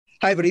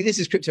Hi, everybody. This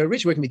is Crypto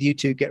Rich, working with you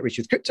to get rich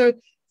with crypto,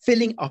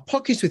 filling our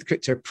pockets with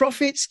crypto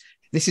profits.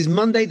 This is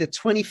Monday, the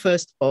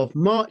 21st of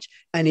March,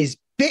 and is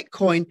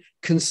Bitcoin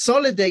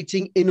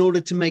consolidating in order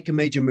to make a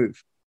major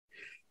move?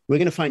 We're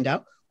going to find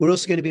out. We're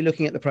also going to be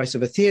looking at the price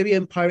of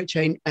Ethereum, Pirate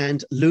Chain,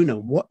 and Luna.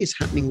 What is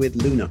happening with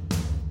Luna?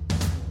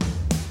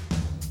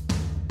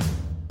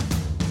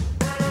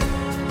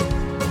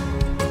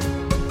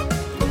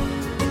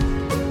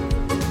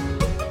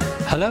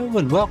 Hello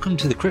and welcome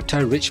to the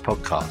Crypto Rich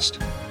podcast.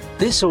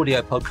 This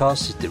audio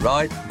podcast is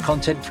derived from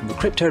content from the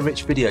Crypto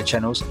Rich video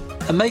channels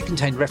and may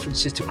contain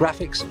references to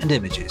graphics and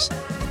images.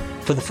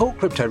 For the full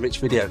Crypto Rich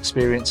video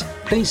experience,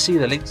 please see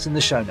the links in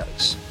the show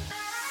notes.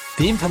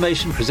 The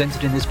information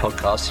presented in this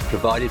podcast is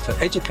provided for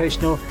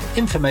educational,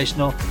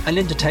 informational and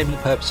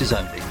entertainment purposes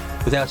only,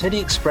 without any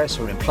express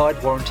or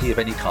implied warranty of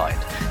any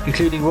kind,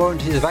 including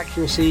warranties of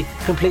accuracy,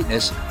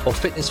 completeness or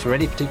fitness for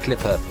any particular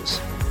purpose.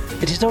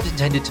 It is not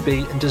intended to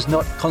be and does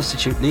not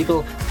constitute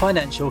legal,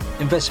 financial,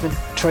 investment,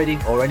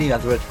 trading or any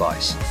other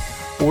advice.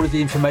 All of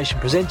the information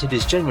presented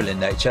is general in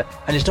nature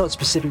and is not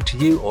specific to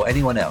you or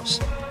anyone else.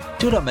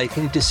 Do not make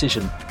any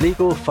decision,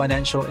 legal,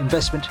 financial,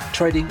 investment,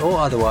 trading or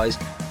otherwise,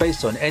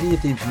 based on any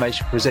of the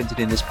information presented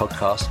in this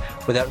podcast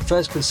without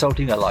first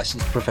consulting a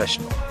licensed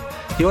professional.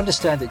 You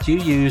understand that you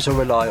use or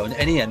rely on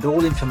any and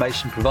all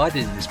information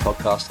provided in this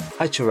podcast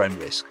at your own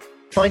risk.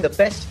 Find the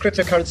best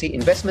cryptocurrency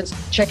investments,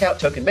 check out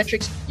Token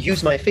Metrics,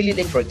 use my affiliate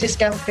link for a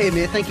discount. Hey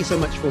Amir, thank you so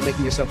much for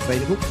making yourself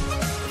available.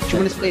 Do you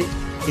want to say,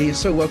 you're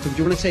so welcome. Do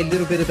you want to say a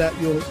little bit about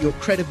your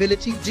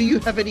credibility? Do you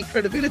have any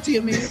credibility,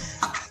 Amir?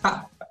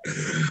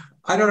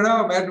 I don't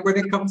know, man. When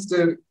it comes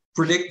to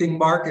predicting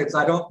markets,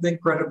 I don't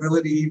think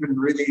credibility even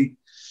really.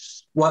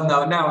 Well,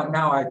 no,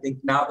 now I think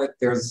now that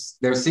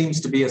there seems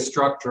to be a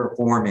structure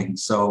forming.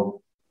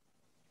 So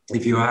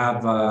if you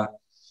have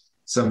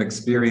some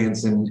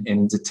experience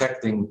in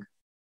detecting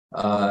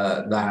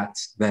that,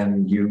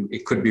 then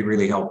it could be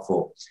really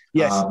helpful.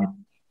 Yes.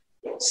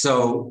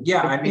 So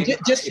yeah, I mean,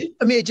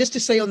 just to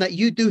say on that,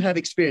 you do have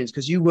experience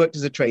because you worked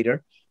as a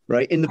trader,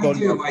 right? In the bond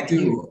I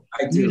do.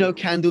 You know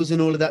candles and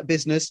all of that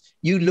business.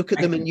 You look at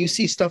them and you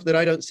see stuff that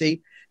I don't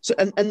see. So,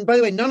 and by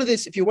the way, none of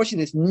this, if you're watching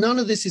this, none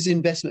of this is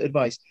investment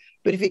advice.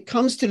 But if it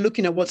comes to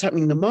looking at what's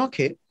happening in the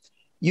market,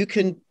 you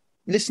can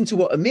listen to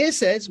what Amir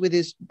says with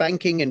his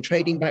banking and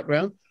trading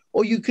background,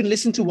 or you can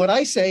listen to what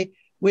I say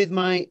with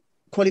my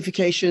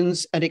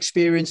qualifications and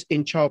experience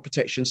in child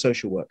protection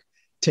social work.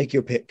 Take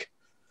your pick.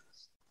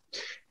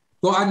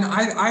 Well,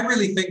 I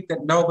really think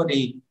that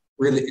nobody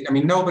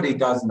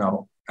does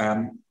know.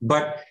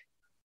 But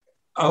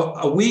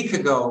a week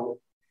ago,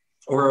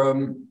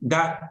 or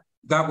that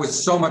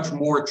was so much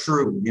more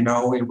true. You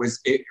know,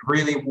 it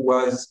really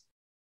was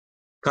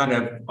kind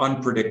of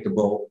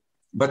unpredictable.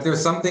 But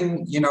there's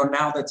something,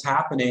 now that's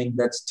happening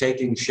that's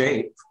taking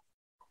shape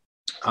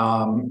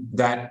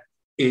that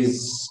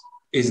is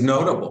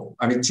notable.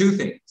 I mean, two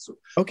things.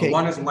 Okay.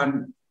 One is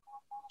when.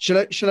 Shall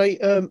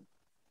I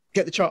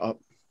get the chart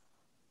up?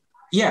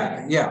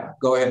 Yeah.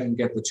 Go ahead and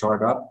get the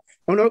chart up.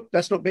 Oh, no,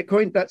 that's not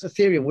Bitcoin. That's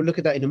Ethereum. We'll look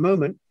at that in a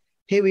moment.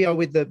 Here we are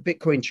with the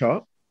Bitcoin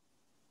chart.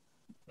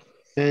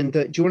 And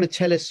do you want to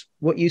tell us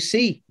what you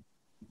see?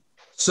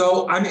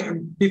 So, I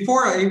mean,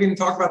 before I even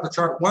talk about the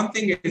chart, one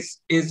thing is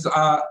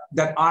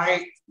that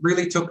I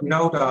really took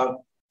note of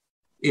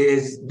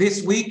is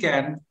this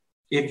weekend,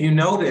 if you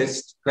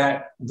noticed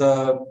that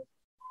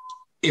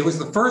it was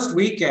the first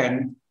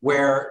weekend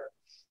where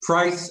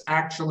price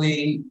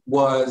actually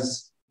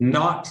was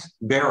not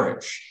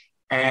bearish.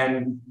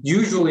 And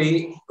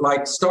usually,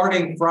 like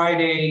starting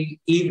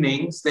Friday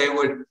evenings, they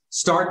would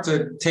start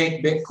to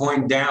take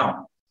Bitcoin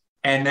down.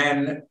 And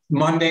then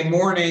Monday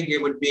morning,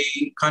 it would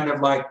be kind of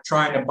like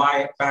trying to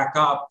buy it back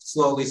up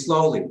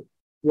slowly.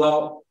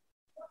 Well,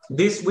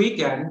 this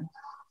weekend,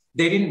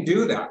 they didn't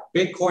do that.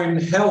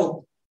 Bitcoin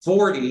held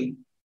 40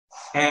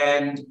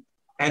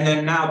 and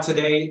then now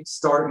today,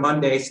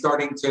 Monday, it's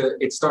starting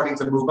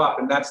to move up.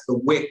 And that's the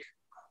wick,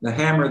 the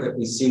hammer that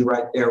we see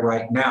right there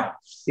right now.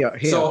 Yeah.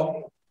 Here.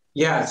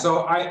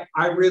 So I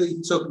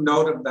really took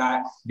note of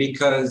that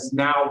because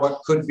now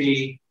what could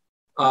be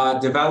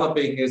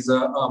developing is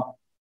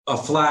a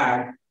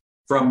flag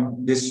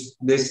from this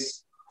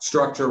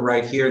structure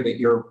right here that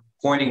you're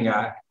pointing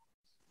at,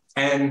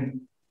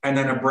 and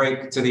then a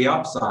break to the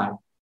upside.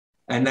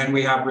 And then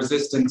we have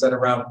resistance at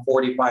around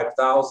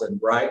 45,000,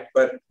 right?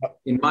 But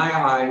in my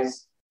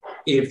eyes,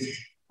 if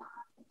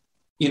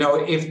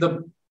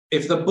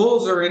the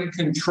bulls are in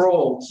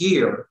control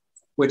here,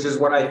 which is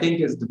what I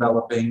think is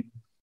developing,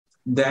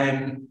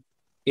 then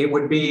it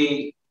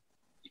wouldn't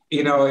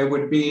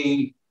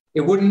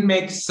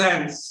make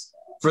sense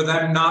for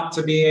them not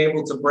to be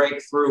able to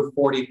break through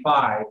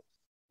 45,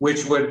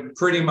 which would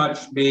pretty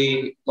much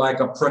be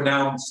like a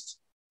pronounced,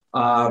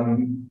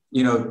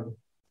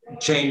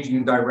 change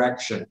in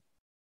direction.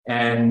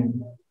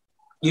 And,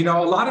 a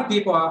lot of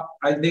people,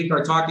 I think,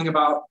 are talking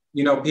about,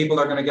 people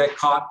are going to get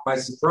caught by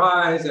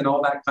surprise and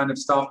all that kind of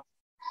stuff.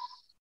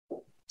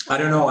 I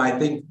don't know. I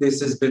think this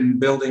has been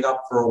building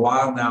up for a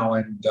while now.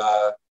 And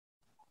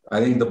I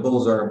think the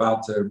bulls are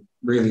about to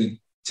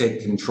really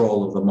take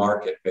control of the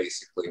market,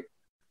 basically.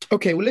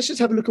 Okay, well, let's just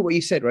have a look at what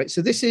you said, right?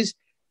 So this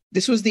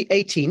was the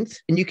 18th,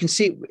 and you can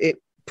see it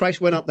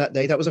price went up that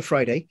day. That was a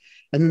Friday.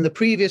 And then the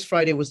previous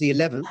Friday was the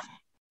 11th,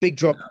 big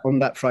drop on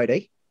that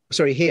Friday.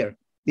 Sorry, here,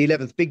 the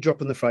 11th, big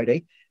drop on the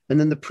Friday. And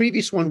then the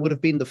previous one would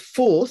have been the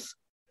 4th,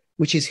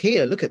 which is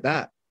here. Look at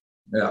that.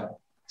 Yeah.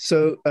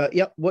 So,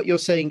 what you're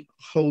saying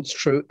holds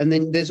true. And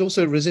then there's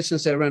also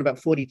resistance there around about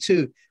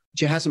 42,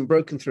 which it hasn't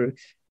broken through.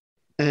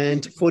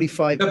 And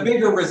 45. The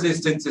bigger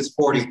resistance is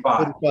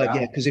 45.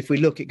 Yeah, because if we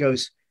look, it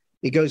goes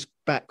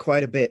back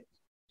quite a bit,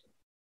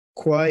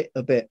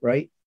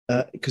 right?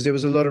 Because there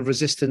was a lot of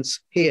resistance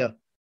here,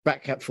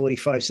 back at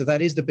 45. So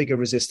that is the bigger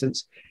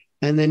resistance.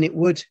 And then it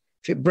would,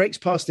 if it breaks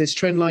past this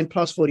trend line,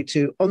 past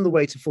 42, on the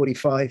way to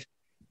 45,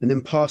 and then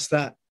past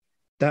that,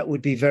 that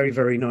would be very,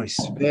 very nice.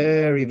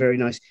 Very, very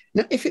nice.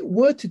 Now, if it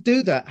were to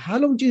do that, how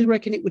long do you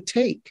reckon it would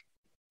take?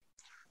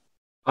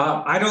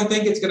 I don't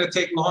think it's going to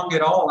take long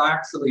at all,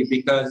 actually,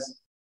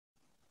 because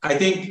I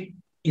think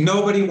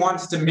nobody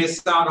wants to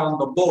miss out on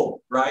the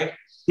bull, right?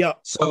 Yeah.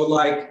 So,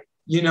 like,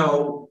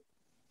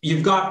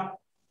 you've got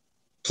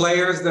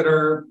players that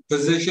are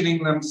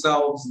positioning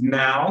themselves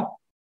now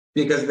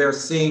because they're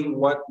seeing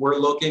what we're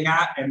looking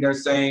at and they're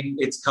saying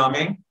it's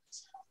coming.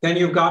 Then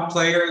you've got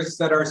players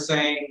that are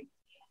saying,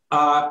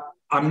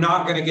 I'm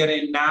not going to get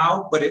in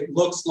now, but it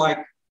looks like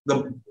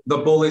the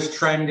bullish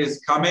trend is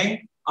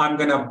coming. I'm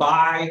going to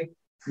buy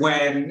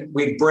when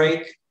we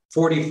break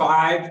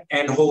 45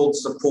 and hold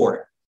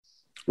support.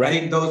 Right. I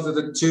think those are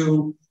the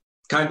two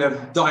kind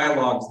of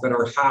dialogues that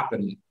are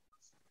happening.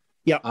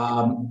 Yeah.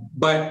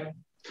 But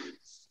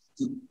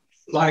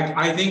like,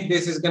 I think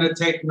this is going to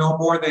take no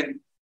more than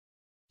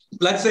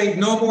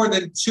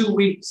 2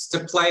 weeks to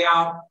play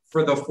out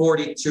for the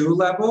 42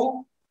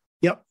 level.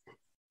 Yep.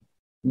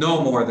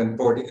 No more than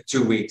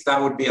 42 weeks. That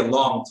would be a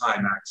long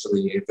time,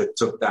 actually, if it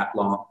took that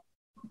long.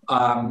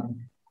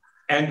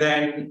 And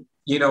then,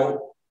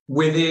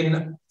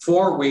 within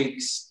 4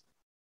 weeks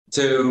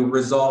to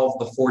resolve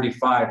the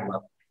 45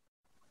 level.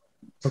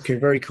 Okay,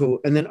 very cool.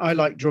 And then I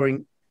like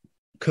drawing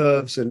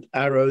curves and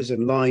arrows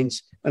and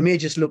lines. Amir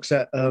just looks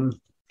at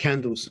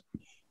candles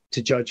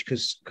to judge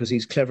because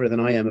he's cleverer than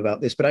I am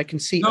about this. But I can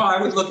see. No,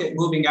 I would look at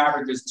moving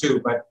averages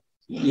too, but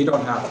you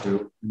don't have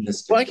to in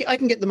this case. Well, I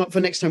can get them up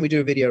for next time we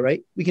do a video,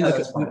 right? We can look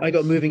at. Fine. I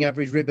got moving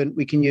average ribbon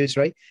we can use,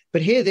 right?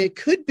 But here there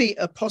could be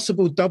a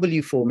possible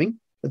W forming,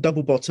 a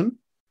double bottom,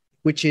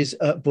 which is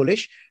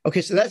bullish.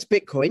 Okay, so that's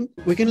Bitcoin.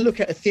 We're going to look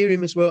at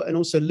Ethereum as well and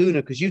also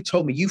Luna, because you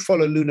told me you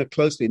follow Luna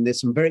closely and there's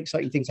some very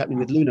exciting things happening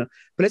with Luna.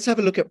 But let's have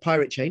a look at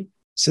Pirate Chain.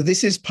 So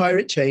this is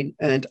Pirate Chain,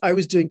 and I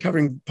was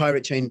covering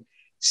Pirate Chain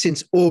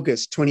since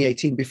August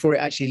 2018 before it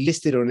actually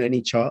listed on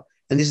any chart.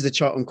 And this is the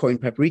chart on Coin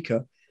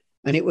Paprika.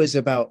 And it was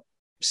about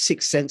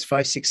 6 cents,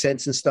 6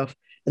 cents and stuff.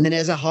 And then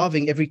there's a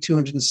halving every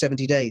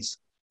 270 days.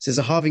 So there's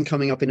a halving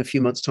coming up in a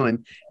few months'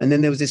 time. And then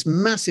there was this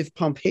massive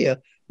pump here,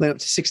 went up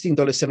to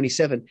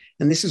 $16.77.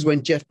 And this is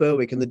when Jeff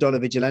Berwick and the Dollar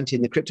Vigilante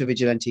and the Crypto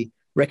Vigilante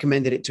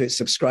recommended it to its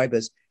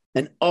subscribers.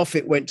 And off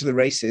it went to the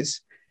races.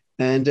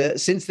 And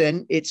since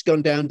then, it's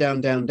gone down,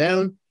 down, down,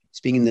 down. It's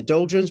being in the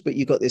doldrums, but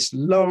you've got this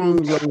long,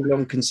 long,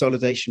 long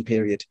consolidation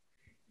period.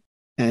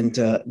 And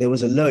there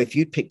was a low. If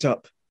you'd picked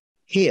up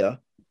here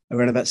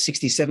around about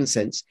 67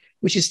 cents,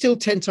 which is still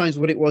 10 times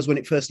what it was when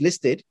it first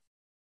listed,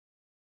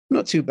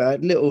 not too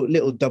bad.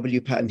 Little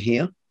W pattern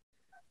here.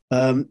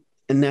 And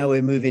now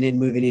we're moving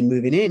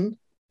in.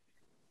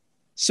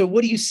 So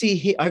what do you see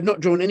here? I've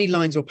not drawn any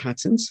lines or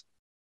patterns.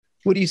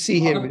 What do you see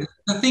here?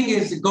 The thing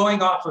is,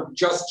 going off of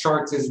just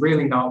charts is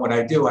really not what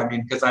I do. I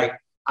mean, because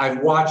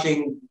I'm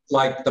watching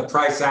like the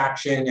price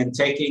action and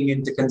taking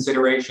into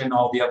consideration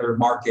all the other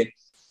market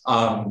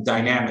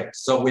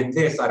dynamics. So with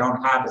this, I don't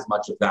have as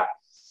much of that.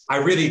 I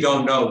really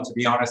don't know, to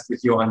be honest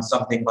with you, on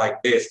something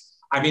like this.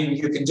 I mean,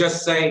 you can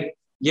just say,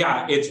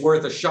 yeah, it's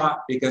worth a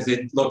shot because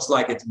it looks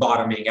like it's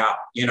bottoming out.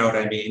 You know what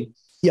I mean?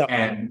 Yeah.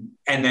 And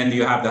then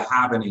you have the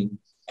happening,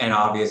 and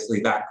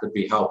obviously that could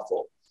be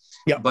helpful.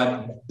 Yeah.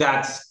 But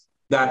that's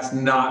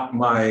not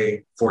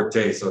my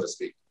forte, so to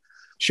speak.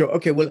 Sure.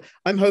 Okay. Well,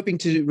 I'm hoping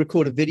to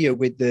record a video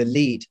with the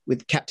lead,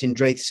 with Captain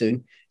Draith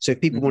soon. So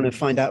if people want to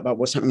find out about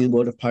what's happening in the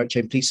world of Pirate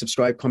Chain, please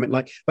subscribe, comment,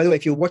 like. By the way,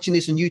 if you're watching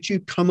this on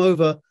YouTube, come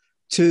over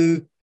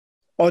to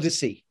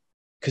Odyssey,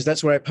 because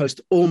that's where I post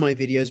all my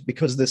videos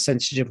because of the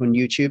censorship on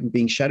YouTube and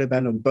being shadow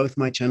banned on both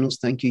my channels.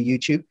 Thank you,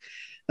 YouTube.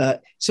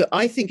 So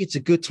I think it's a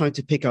good time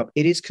to pick up.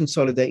 It is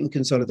consolidating.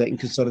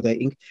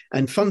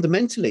 And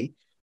fundamentally,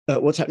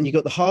 what's happening, you've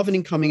got the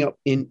halvening coming up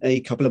in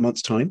a couple of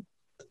months' time.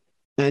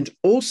 And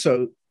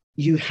also,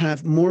 you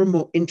have more and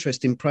more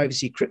interest in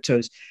privacy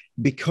cryptos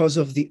because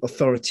of the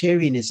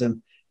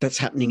authoritarianism that's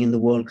happening in the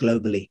world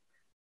globally.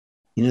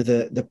 You know,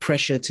 the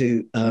pressure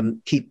to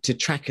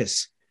track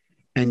us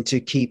and to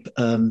keep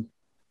to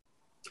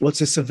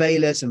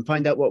surveil us and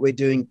find out what we're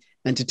doing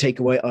and to take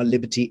away our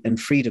liberty and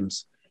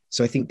freedoms.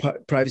 So I think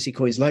privacy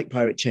coins like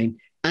Pirate Chain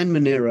and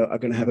Monero are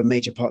going to have a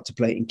major part to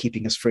play in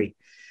keeping us free.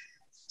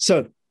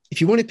 So if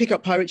you want to pick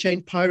up Pirate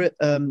Chain,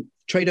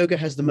 Trade Ogre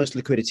has the most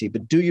liquidity,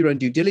 but do your own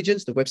due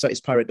diligence. The website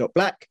is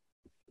pirate.black.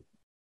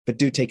 but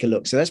do take a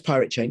look. So that's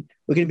Pirate Chain.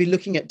 We're going to be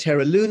looking at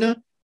Terra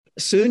Luna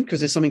soon because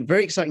there's something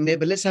very exciting there.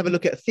 But let's have a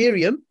look at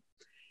Ethereum.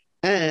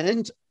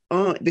 And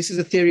this is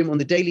Ethereum on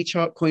the daily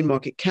chart, coin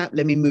market cap.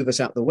 Let me move us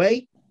out the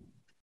way.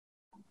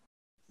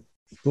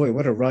 Boy,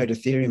 what a ride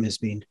Ethereum has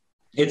been.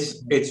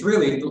 It's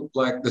really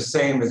like the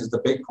same as the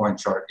Bitcoin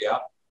chart, yeah?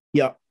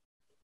 Yeah.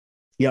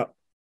 Yeah.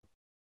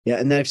 Yeah.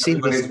 And then I've seen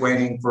everybody's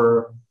waiting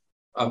for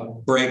a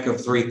break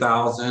of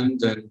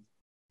 3,000 and,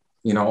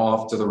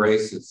 off to the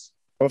races.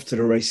 Off to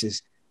the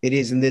races. It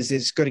is. And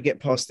it's got to get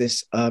past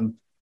this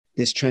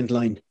this trend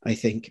line, I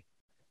think.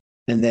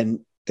 And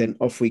then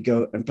off we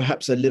go. And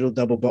perhaps a little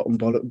double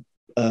bottom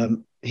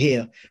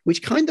here,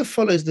 which kind of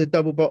follows the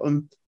double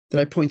bottom that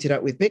I pointed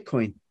out with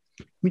Bitcoin.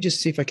 Let me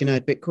just see if I can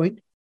add Bitcoin.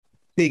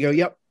 There you go.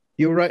 Yep.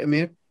 You're right,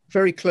 Amir.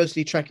 Very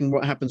closely tracking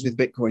what happens with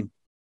Bitcoin.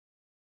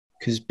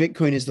 Because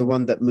Bitcoin is the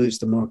one that moves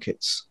the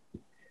markets.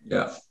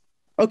 Yeah.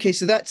 Okay,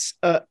 so that's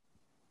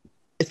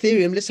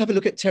Ethereum. Let's have a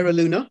look at Terra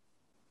Luna.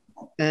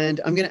 And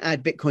I'm going to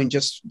add Bitcoin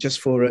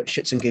just for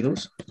shits and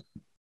giggles.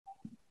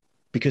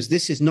 Because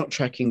this is not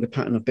tracking the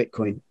pattern of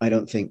Bitcoin, I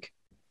don't think.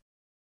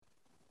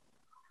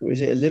 Or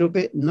is it a little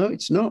bit? No,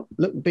 it's not.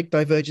 Look, big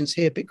divergence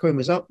here. Bitcoin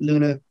was up,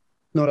 Luna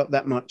not up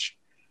that much.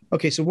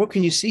 Okay, so what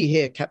can you see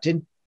here,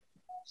 Captain?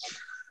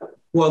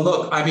 Well,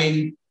 look, I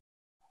mean,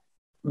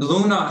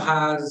 Luna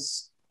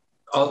has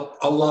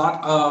a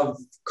lot of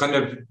kind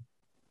of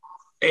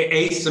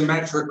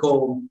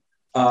asymmetrical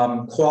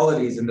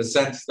qualities in the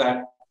sense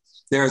that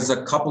there's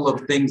a couple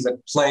of things at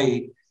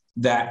play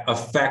that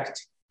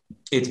affect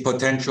its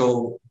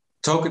potential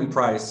token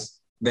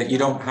price that you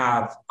don't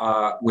have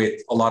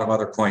with a lot of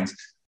other coins.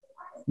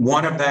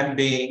 One of them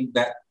being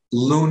that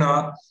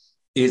Luna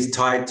is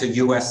tied to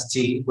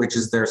UST, which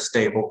is their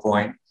stable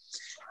coin.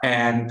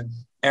 And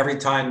every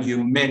time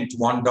you mint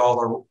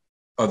 $1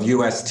 of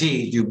UST,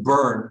 you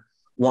burn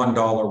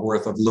 $1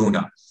 worth of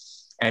Luna.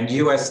 And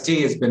UST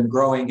has been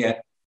growing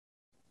at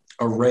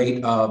a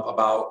rate of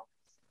about,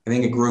 I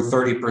think it grew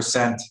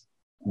 30%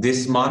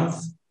 this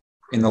month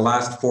in the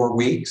last 4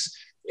 weeks.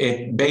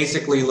 It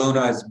basically,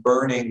 Luna is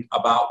burning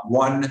about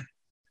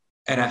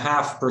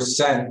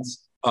 1.5%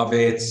 of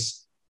its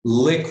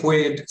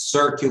liquid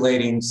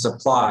circulating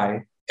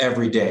supply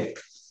every day.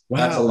 Wow.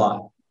 That's a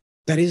lot.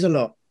 That is a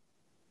lot.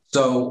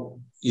 So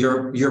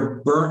you're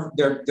burnt.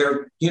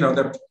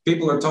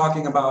 People are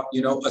talking about,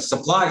 a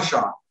supply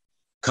shock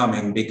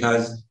coming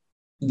because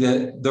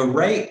the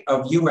rate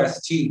of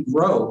UST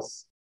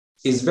growth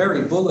is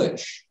very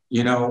bullish.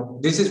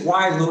 This is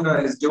why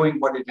Luna is doing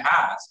what it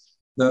has.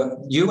 The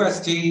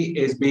UST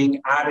is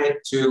being added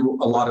to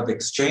a lot of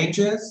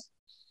exchanges.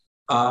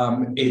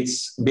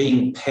 It's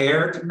being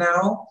paired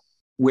now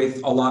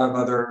with a lot of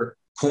other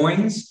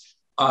coins.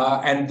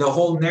 And the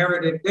whole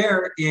narrative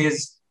there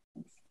is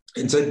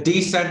it's a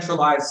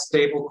decentralized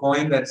stable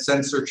coin that's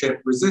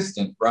censorship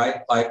resistant,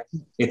 right? Like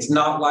it's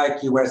not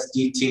like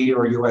USDT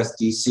or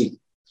USDC.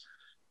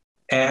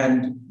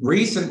 And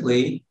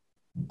recently,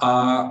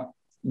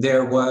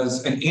 there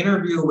was an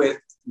interview with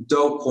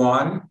Do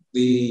Kwon,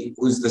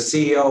 who's the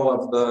CEO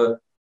of the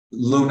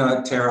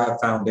Luna Terra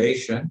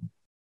Foundation.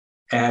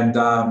 And,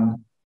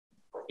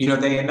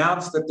 they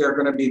announced that they're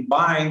going to be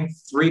buying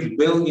 3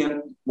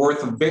 billion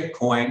worth of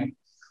Bitcoin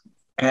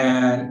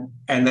and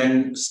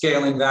then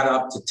scaling that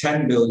up to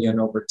 10 billion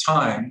over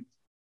time.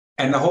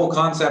 And the whole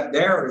concept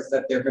there is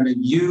that they're going to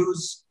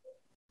use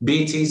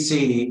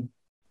BTC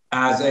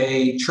as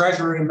a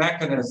treasury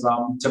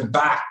mechanism to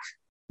back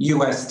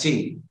UST.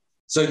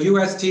 So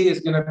UST is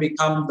going to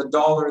become the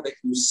dollar that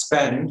you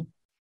spend,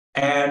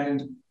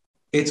 and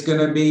it's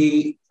going to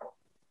be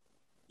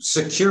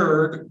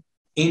secured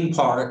in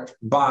part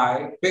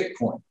by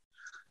Bitcoin,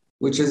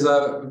 which is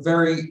a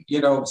very,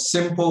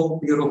 simple,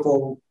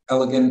 beautiful,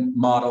 elegant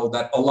model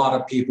that a lot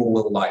of people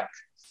will like.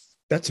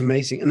 That's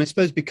amazing. And I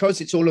suppose because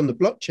it's all on the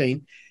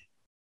blockchain,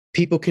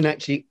 people can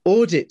actually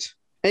audit.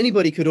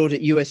 Anybody could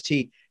audit UST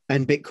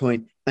and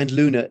Bitcoin and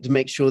Luna to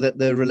make sure that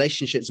the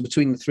relationships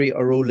between the three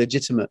are all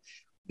legitimate.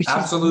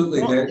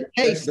 Absolutely. They're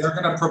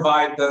going to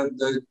provide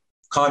the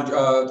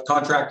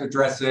contract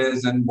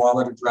addresses and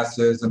wallet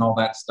addresses and all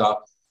that stuff.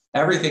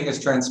 Everything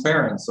is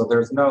transparent, so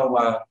there's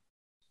no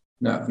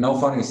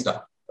funny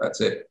stuff.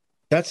 That's it.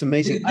 That's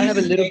amazing. I have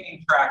a little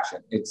gaining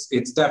traction.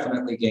 It's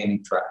definitely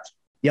gaining traction.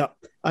 Yeah,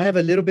 I have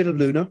a little bit of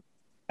Luna.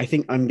 I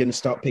think I'm going to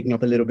start picking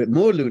up a little bit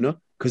more Luna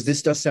because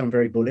this does sound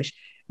very bullish.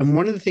 And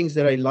one of the things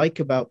that I like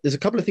there's a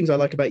couple of things I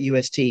like about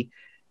UST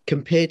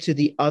compared to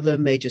the other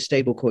major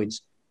stable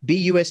coins,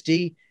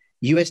 BUSD,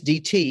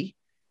 USDT,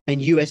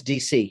 and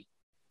USDC.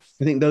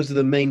 I think those are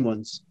the main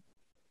ones,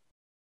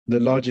 the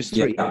largest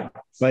three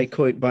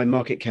by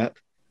market cap.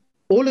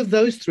 All of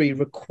those three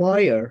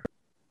require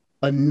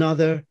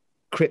another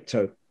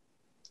crypto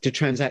to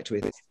transact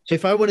with. So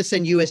if I want to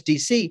send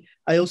USDC,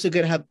 I also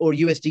got to have, or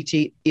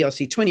USDT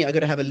ERC20, I got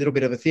to have a little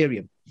bit of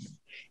Ethereum.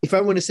 If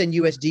I want to send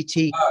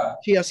USDT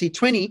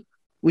ERC20,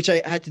 which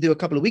I had to do a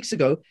couple of weeks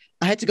ago,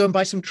 I had to go and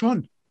buy some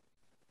Tron.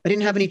 I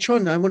didn't have any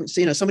Tron. I was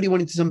sending somebody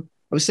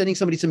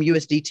some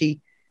USDT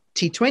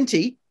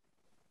T20,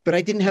 but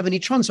I didn't have any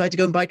Tron, so I had to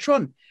go and buy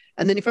Tron.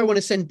 And then if I want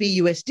to send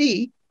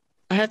BUSD,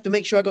 I have to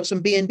make sure I got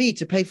some BNB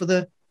to pay for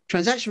the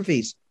transaction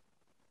fees.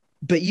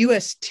 But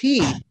UST,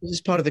 this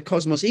is part of the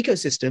Cosmos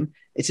ecosystem.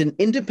 It's an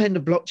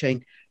independent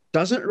blockchain,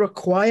 doesn't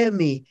require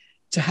me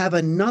to have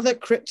another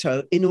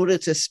crypto in order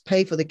to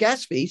pay for the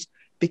gas fees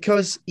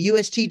because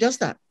UST does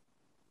that.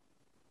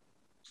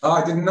 Oh,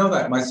 I didn't know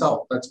that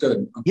myself. That's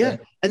good. Okay. Yeah.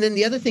 And then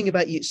the other thing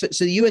about you, so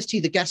the UST,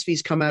 the gas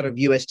fees come out of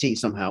UST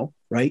somehow,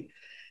 right?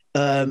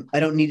 I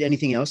don't need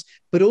anything else.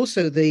 But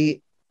also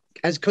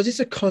because it's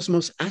a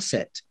Cosmos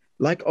asset,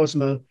 like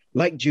Osmo,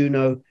 like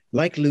Juno,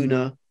 like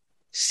Luna,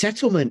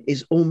 settlement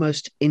is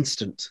almost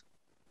instant.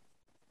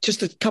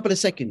 Just a couple of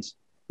seconds.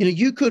 You know,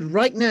 you could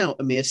right now,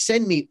 Amir,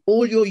 send me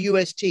all your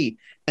UST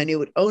and it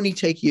would only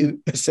take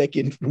you a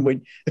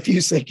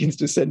few seconds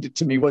to send it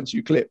to me once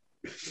you clip,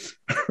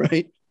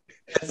 right?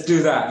 Let's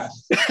do that.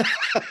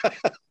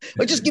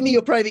 Or just give me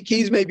your private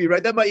keys maybe,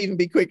 right? That might even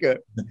be quicker.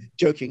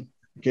 Joking.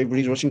 Okay,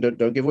 everybody's watching,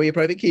 don't give away your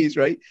private keys,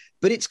 right?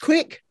 But it's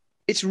quick.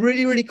 It's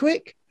really, really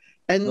quick.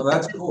 And well,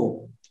 that's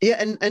cool.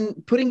 Yeah,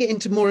 and putting it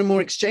into more and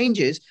more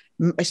exchanges,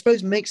 I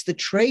suppose, makes the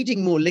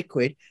trading more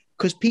liquid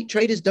because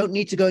traders don't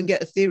need to go and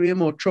get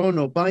Ethereum or Tron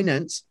or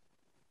Binance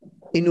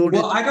in order.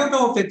 Well, I don't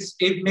know if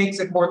it makes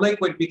it more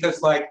liquid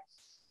because, like,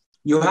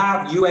 you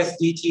have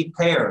USDT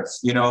pairs,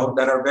 you know,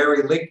 that are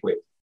very liquid.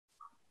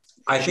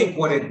 I think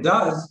what it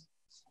does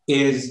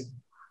is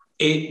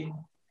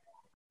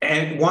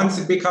and once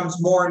it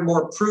becomes more and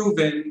more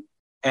proven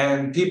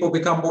and people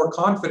become more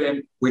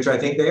confident, which I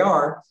think they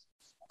are,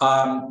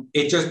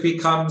 it just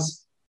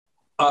becomes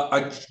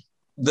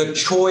the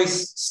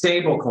choice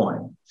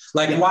stablecoin.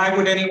 Like, why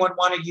would anyone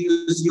want to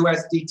use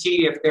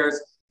USDT if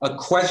there's a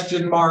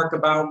question mark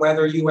about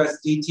whether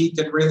USDT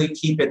can really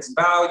keep its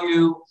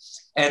value?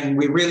 And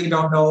we really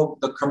don't know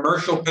the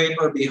commercial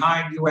paper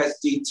behind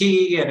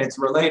USDT, and it's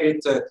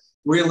related to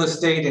real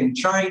estate in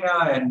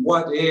China, and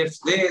what if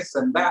this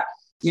and that?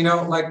 You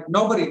know, like,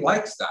 nobody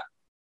likes that.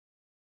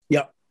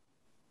 Yeah.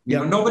 You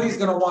know, nobody's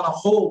going to want to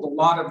hold a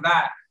lot of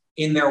that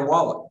in their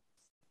wallet.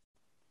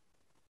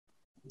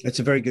 That's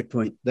a very good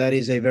point. That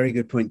is a very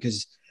good point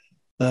because,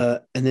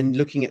 and then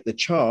looking at the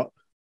chart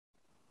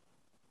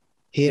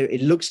here,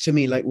 it looks to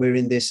me like we're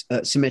in this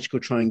symmetrical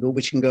triangle,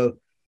 which can go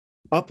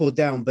up or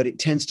down, but it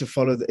tends to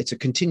follow, it's a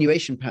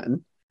continuation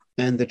pattern.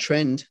 And the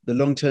trend, the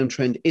long-term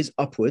trend is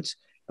upwards.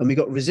 And we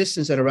got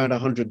resistance at around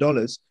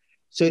 $100.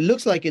 So it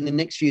looks like in the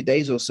next few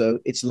days or so,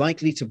 it's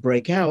likely to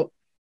break out,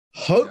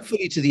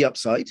 hopefully to the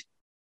upside,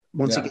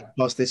 once it gets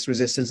past this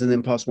resistance and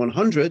then past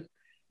 100.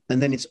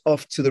 And then it's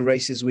off to the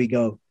races we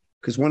go.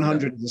 Because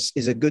 100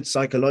 is a good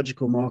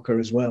psychological marker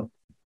as well.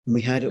 And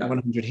we had it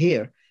 100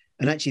 here.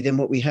 And actually then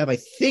what we have, I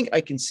think I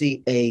can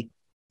see a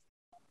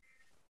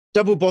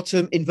double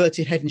bottom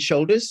inverted head and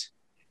shoulders,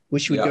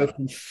 which would go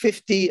from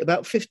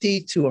about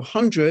 50 to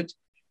 100.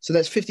 So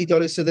that's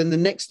 $50. So then the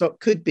next stop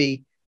could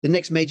be, the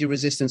next major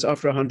resistance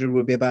after 100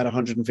 would be about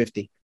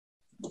 150.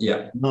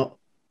 Yeah. Not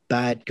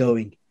bad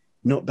going.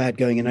 Not bad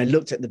going. And I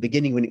looked at the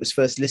beginning when it was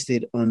first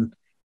listed on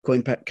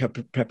Coin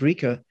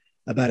Paprika,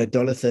 about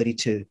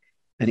 $1.32.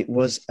 And it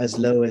was as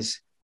low as,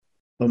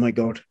 oh my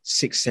God,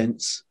 6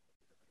 cents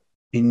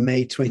in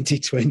May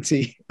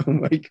 2020. Oh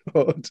my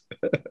God.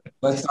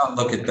 Let's not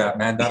look at that,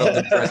 man.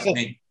 That'll depress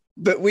me.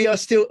 But we are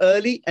still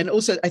early. And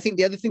also, I think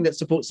the other thing that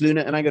supports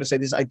Luna, and I got to say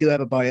this, I do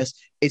have a bias,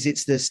 is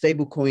it's the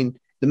stable coin,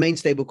 the main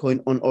stable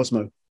coin on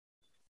Osmo.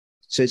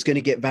 So it's going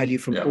to get value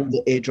from all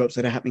the airdrops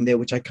that are happening there,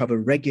 which I cover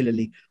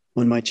regularly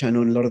on my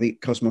channel and a lot of the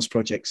Cosmos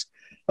projects.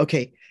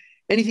 Okay.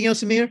 Anything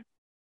else, Amir?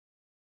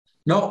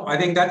 No, I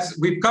think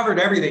we've covered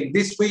everything.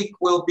 This week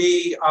will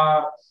be,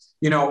 I'm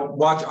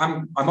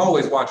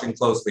always watching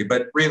closely,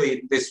 but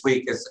really this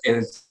week is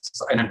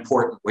an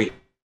important week.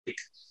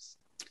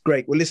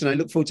 Great. Well, listen, I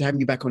look forward to having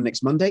you back on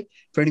next Monday.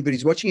 For anybody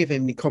who's watching, if you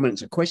have any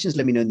comments or questions,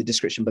 let me know in the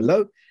description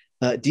below.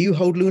 Do you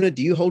hold Luna?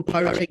 Do you hold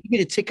Pirate? Give me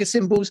the ticker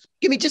symbols.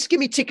 Give me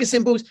ticker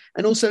symbols.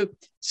 And also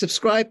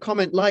subscribe,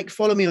 comment, like,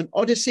 follow me on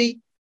Odyssey,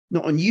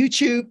 not on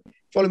YouTube.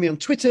 Follow me on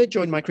Twitter.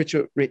 Join my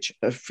Crypto Rich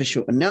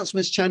official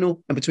announcements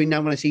channel. And between now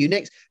and when I see you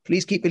next,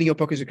 please keep filling your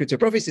pockets with crypto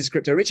profits. This is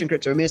Crypto Rich and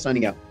Crypto Amir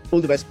signing out.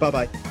 All the best.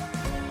 Bye-bye.